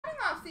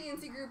off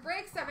CNC Group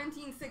Break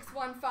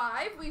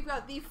 17615. We've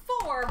got the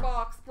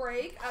 4-box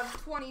break of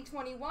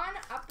 2021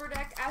 Upper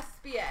Deck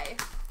SBA.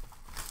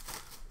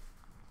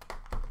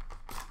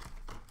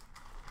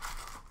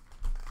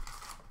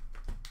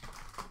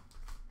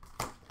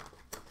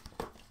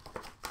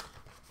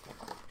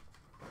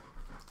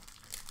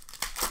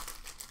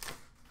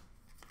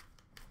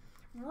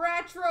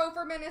 Retro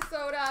for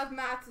Minnesota of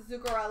Matt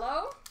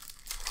Zuccarello.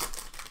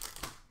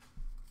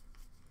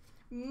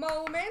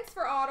 Moments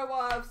for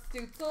Ottawa of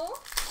Stützle.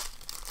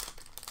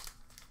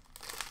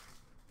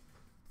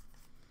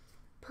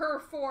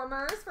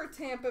 Performers for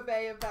Tampa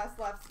Bay of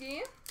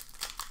Vasilevsky.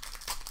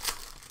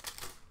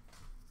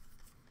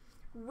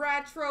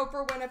 Retro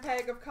for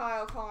Winnipeg of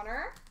Kyle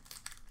Connor.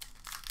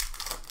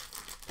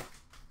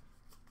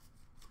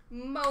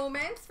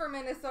 Moments for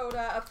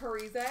Minnesota of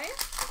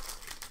Parise.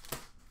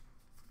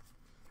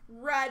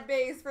 Red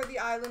base for the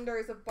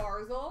Islanders of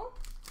Barzal.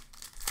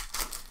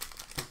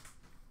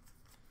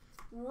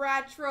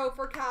 Retro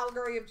for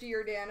Calgary of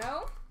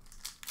Giordano.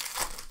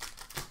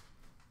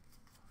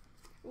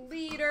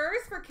 Leaders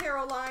for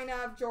Carolina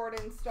of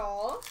Jordan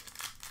Staal.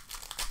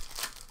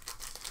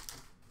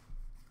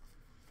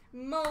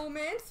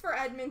 Moments for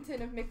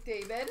Edmonton of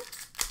McDavid.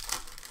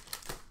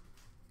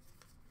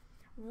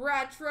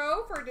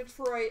 Retro for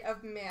Detroit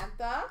of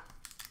Mantha.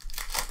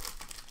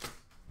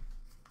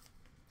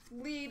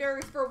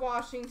 Leaders for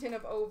Washington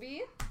of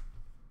Ovi.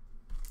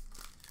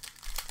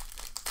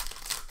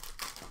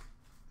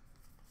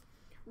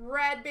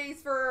 Red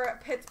base for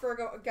Pittsburgh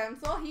of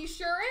Gensel. He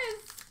sure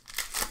is.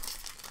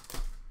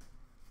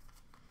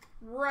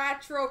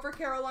 Retro for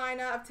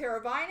Carolina of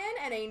Teravainen.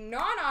 And a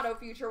non-auto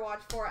future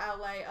watch for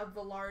LA of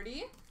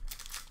Velarde.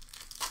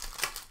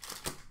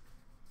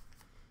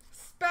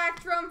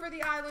 Spectrum for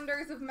the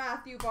Islanders of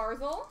Matthew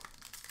Barzal.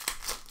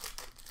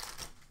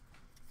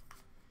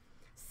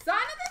 Sign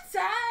of the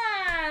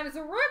Times,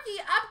 rookie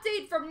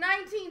update from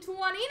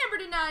 1920, number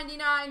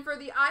 /299 for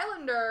the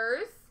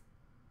Islanders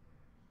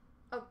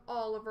of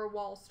Oliver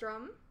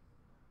Wahlstrom.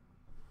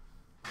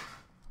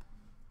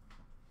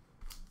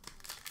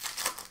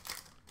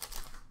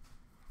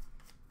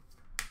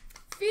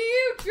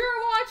 Future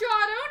Watch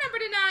Auto, number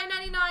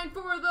 /999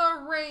 for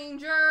the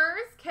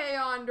Rangers,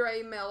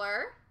 K'Andre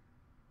Miller.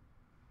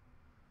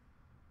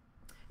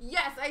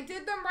 Yes, I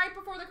did them right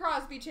before the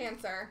Crosby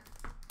Chancer.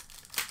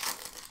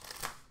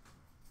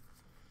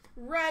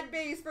 Red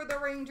base for the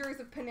Rangers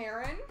of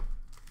Panarin.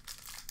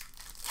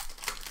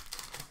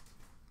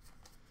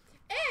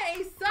 A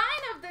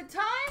sign of the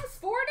times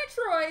for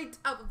Detroit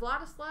of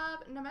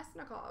Vladislav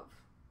Namestnikov.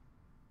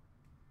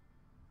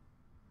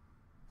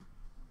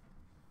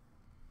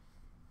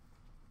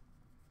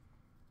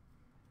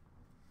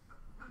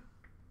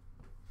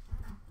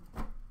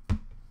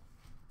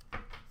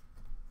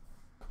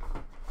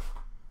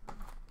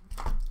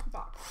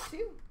 Box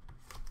 2.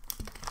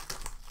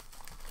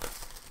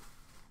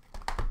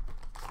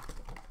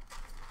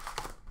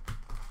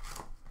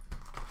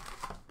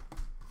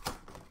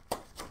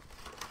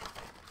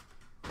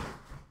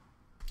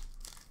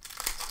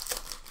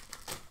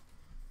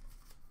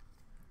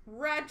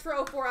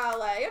 Retro for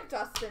LA of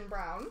Dustin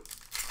Brown.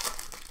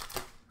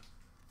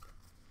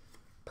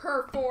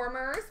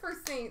 Performers for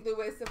St.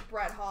 Louis of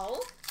Brett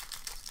Hull.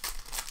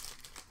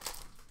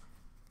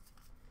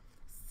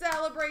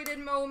 Celebrated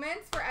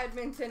moments for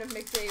Edmonton of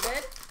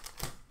McDavid.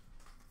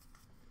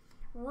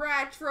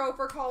 Retro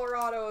for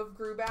Colorado of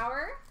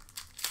Grubauer.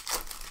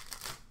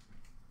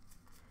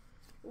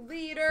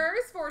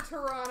 Leaders for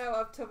Toronto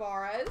of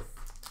Tavares.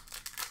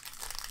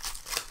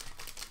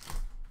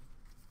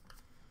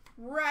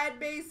 Red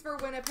base for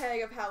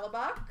Winnipeg of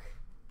Hellebuck.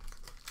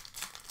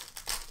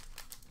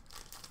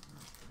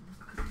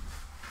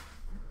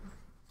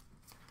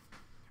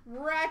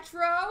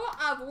 Retro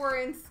of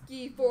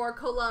Werenski for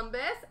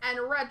Columbus. And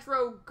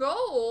retro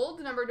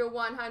gold, number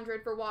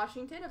 /100 for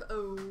Washington of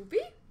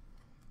Ovi.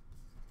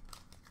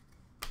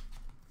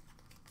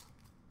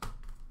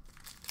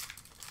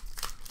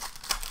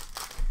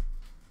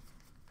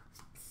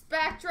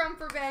 Spectrum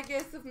for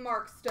Vegas of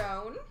Mark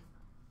Stone.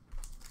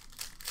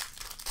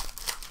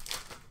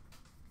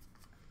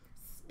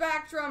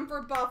 Spectrum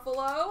for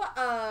Buffalo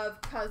of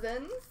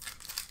Cousins.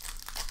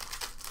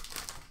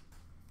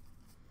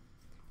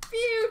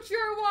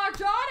 Future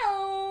Watch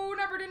Auto,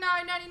 number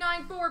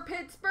 /999 for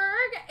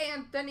Pittsburgh,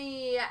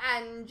 Anthony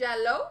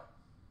Angelo.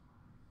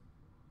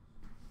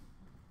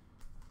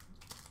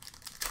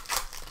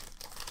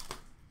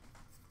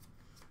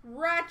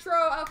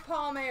 Retro of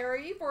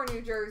Palmieri for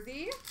New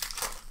Jersey.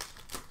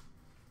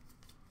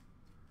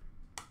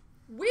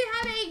 We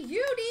have a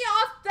UD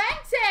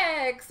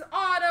Authentics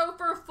auto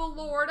for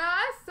Florida,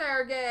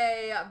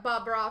 Sergei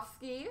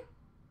Bobrovsky.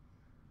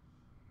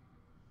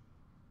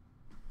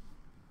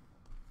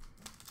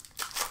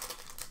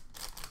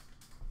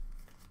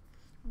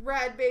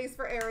 Red base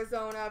for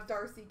Arizona of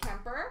Darcy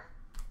Kemper.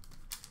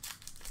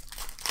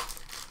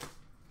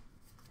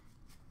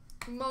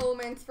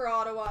 Moments for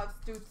Ottawa of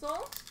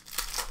Stützle.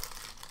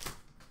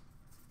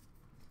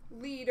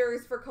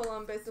 Leaders for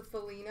Columbus of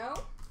Foligno.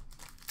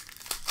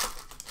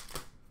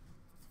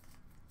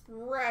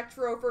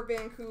 Retro for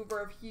Vancouver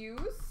of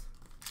Hughes.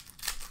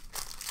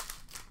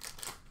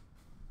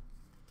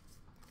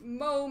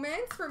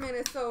 Moments for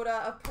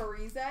Minnesota of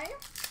Parise.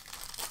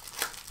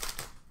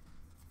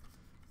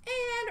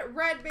 And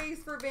red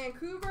base for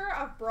Vancouver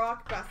of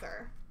Brock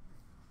Besser.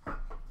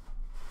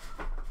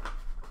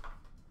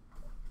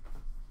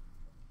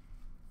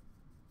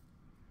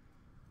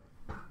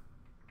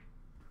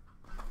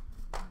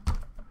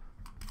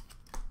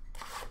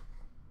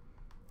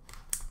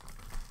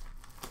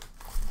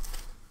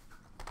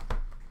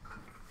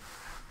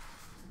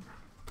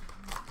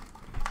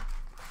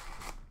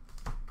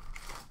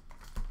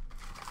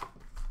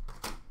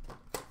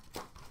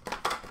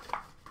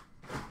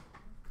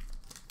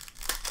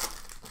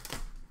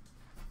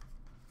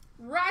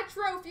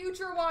 Retro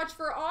Future Watch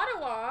for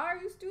Ottawa. Are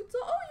you Stutzel?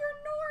 Oh,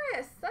 you're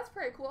Norris. That's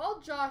pretty cool.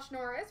 Josh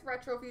Norris.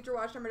 Retro Future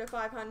Watch number to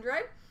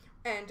 500.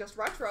 And just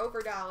retro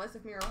for Dallas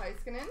of Miro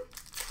Heiskanen.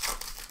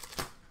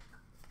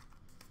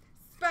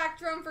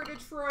 Spectrum for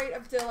Detroit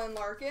of Dylan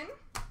Larkin.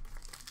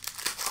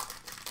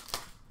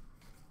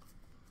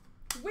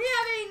 We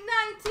have a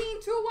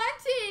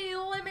 19/20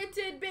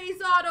 limited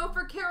base auto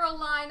for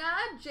Carolina,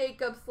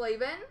 Jacob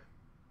Slavin.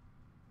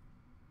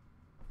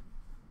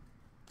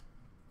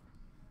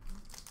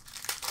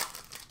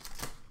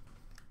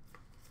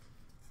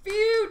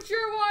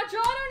 Future Watch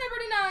auto number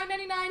to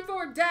 999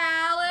 for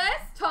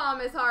Dallas,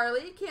 Thomas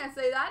Harley. Can't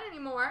say that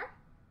anymore.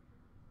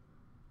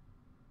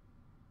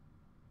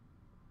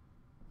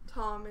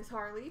 Thomas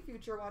Harley,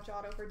 Future Watch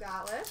auto for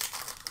Dallas.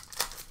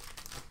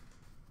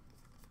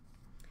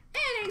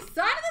 And a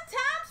sign of the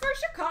times for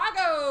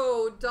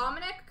Chicago,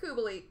 Dominic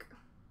Kubalik.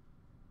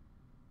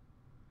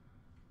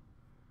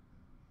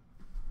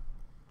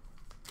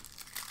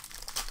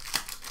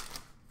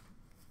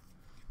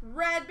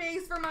 Red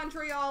base for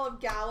Montreal of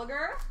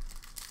Gallagher.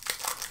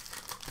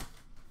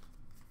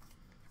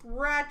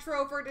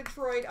 Retro for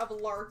Detroit of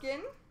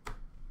Larkin.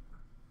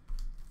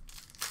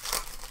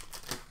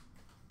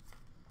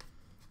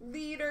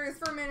 Leaders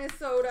for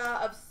Minnesota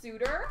of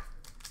Suter.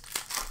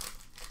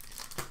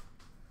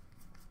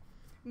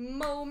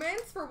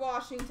 Moments for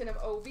Washington of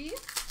Ovi.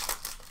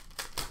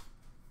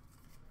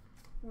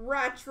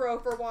 Retro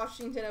for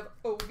Washington of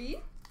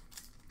Ovi.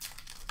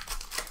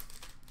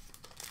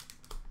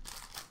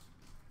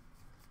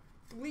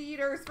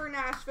 Leaders for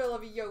Nashville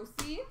of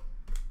Yossi.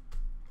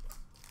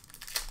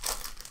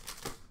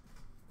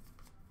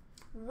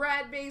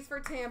 Red base for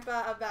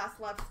Tampa of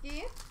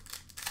Vasilevsky.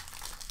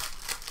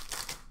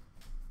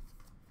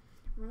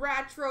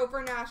 Retro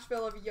for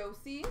Nashville of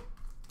Yossi.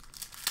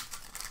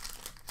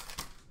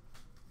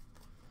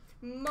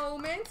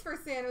 Moments for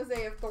San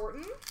Jose of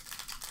Thornton.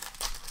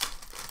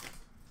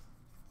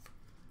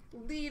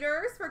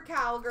 Leaders for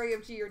Calgary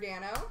of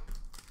Giordano.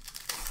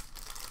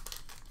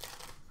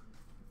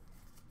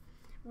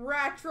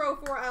 Retro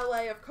for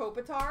LA of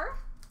Kopitar.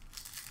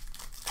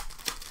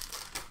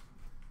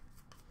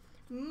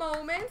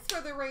 Moments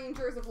for the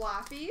Rangers of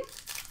Laffy.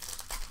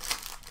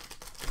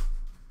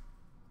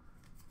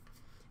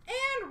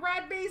 And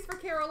red base for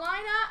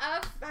Carolina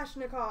of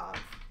Sveshnikov.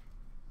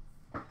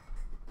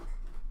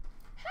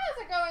 How's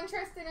it going,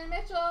 Tristan and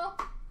Mitchell?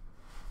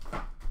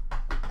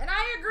 And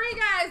I agree,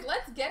 guys.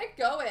 Let's get it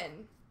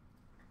going.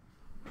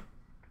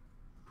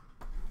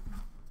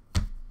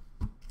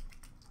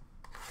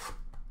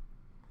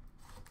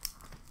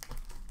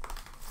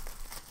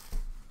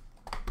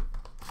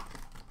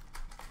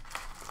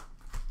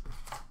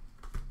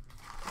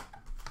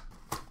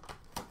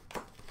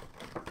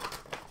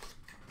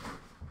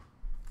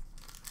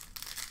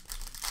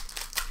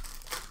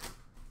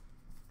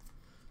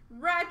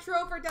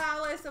 Retro for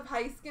Dallas of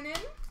Heiskanen.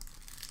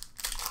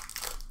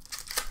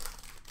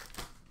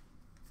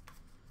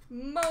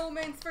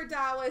 Moments for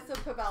Dallas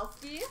of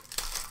Pavelski.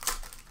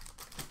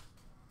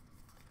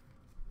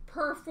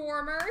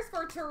 Performers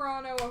for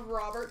Toronto of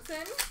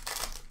Robertson.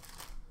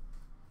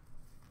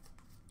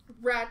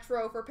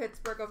 Retro for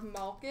Pittsburgh of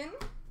Malkin.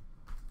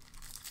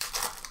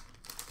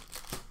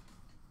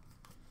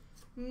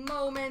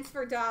 Moments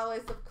for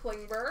Dallas of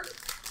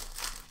Klingberg.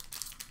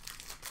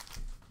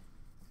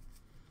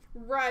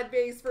 Red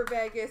base for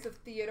Vegas of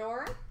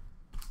Theodore.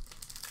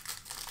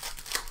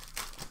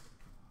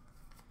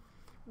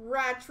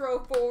 Retro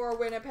for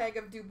Winnipeg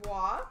of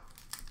Dubois.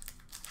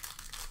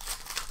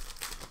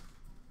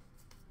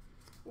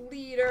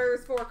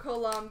 Leaders for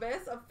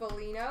Columbus of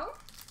Foligno.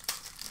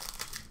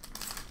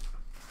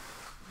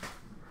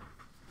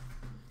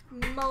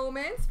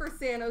 Moments for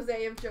San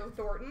Jose of Joe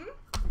Thornton.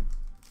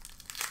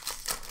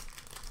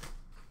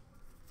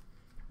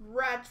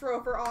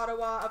 Retro for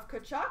Ottawa of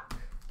Tkachuk.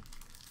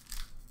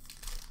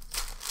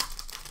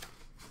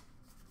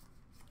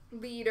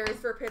 Leaders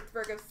for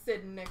Pittsburgh of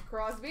Sidney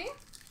Crosby.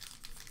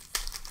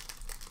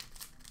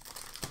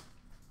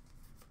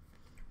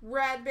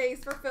 Red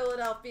base for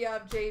Philadelphia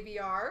of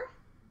JVR.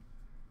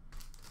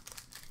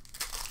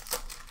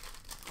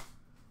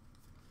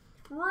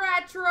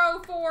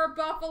 Retro for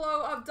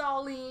Buffalo of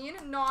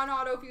Darlene.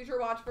 Non-auto Future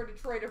Watch for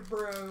Detroit of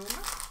Broom.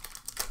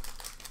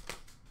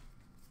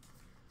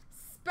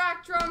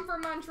 Spectrum for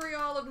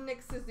Montreal of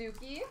Nick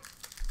Suzuki.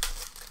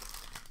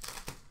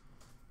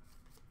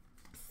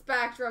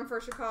 Spectrum for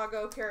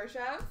Chicago,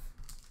 Karashev.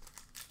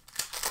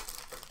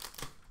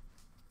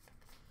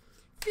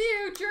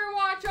 Future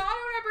Watch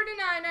Auto number to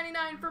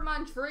 $9.99 for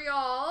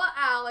Montreal,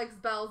 Alex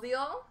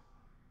Belziel.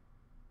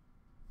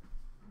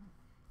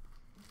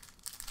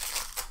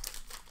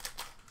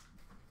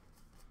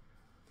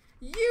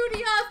 UD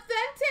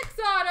Authentics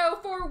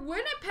Auto for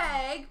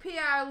Winnipeg,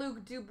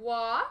 Pierre-Luc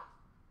Dubois.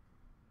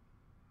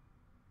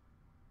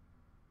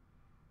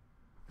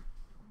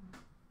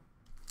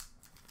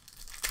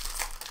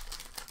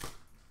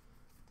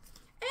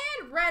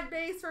 And red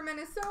base for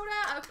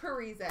Minnesota of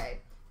Parise.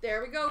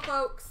 There we go,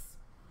 folks.